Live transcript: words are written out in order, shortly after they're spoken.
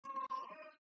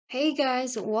Hey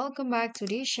guys, welcome back to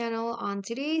this channel. On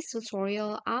today's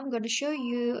tutorial, I'm going to show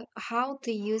you how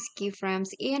to use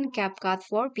keyframes in CapCut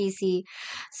for PC.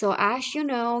 So as you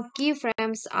know,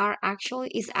 keyframes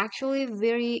is actually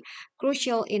very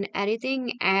crucial in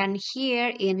editing, and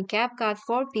here in CapCut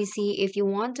for PC, if you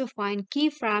want to find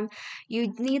keyframe,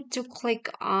 you need to click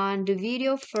on the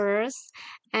video first,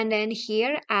 and then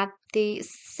here at the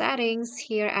settings,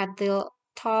 here at the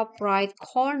top right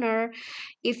corner,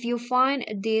 if you find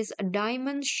this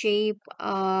diamond shape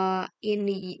in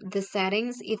the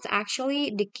settings, it's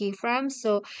actually the keyframe.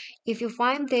 So if you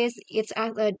find this, it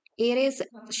is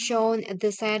shown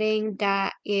the setting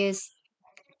that is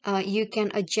you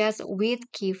can adjust with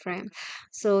keyframe.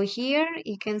 So here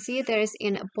you can see there is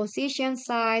in a position,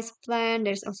 size, plan,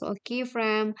 there's also a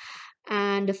keyframe,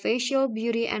 and the facial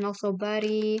beauty and also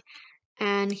body.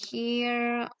 And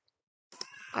here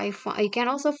you can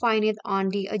also find it on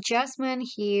the adjustment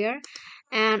here,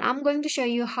 and I'm going to show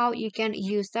you how you can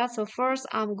use that. So first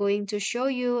I'm going to show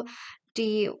you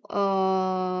the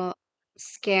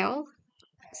scale.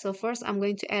 So first I'm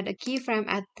going to add a keyframe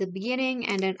at the beginning,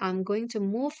 and then I'm going to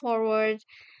move forward.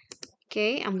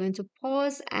 Okay, I'm going to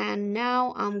pause, and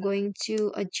now I'm going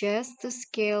to adjust the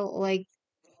scale like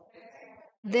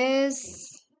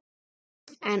this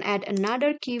and add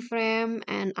another keyframe,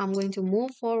 and I'm going to move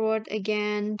forward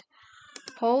again,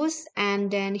 pause,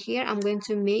 and then here I'm going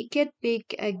to make it big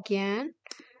again,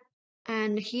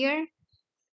 and here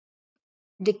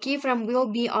the keyframe will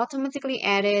be automatically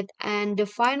added, and the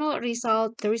final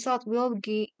result, the result will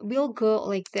go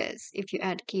like this. If you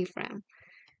add keyframe,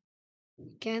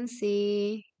 you can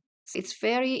see it's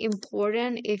very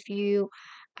important if you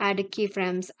add the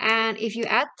keyframes. And if you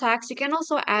add text, you can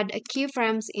also add a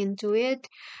keyframes into it,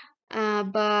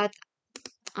 but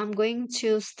I'm going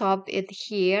to stop it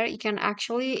here. You can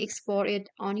actually explore it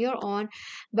on your own.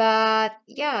 But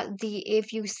yeah, the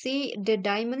if you see the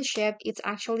diamond shape, it's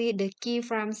actually the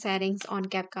keyframe settings on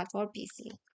CapCut for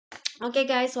PC. Okay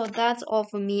guys, so that's all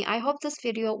for me. I hope this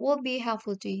video will be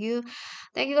helpful to you.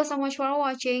 Thank you guys so much for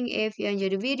watching. If you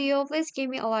enjoyed the video, please give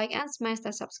me a like and smash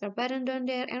that subscribe button down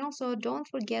there. And also don't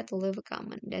forget to leave a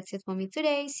comment. That's it for me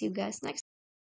today. See you guys next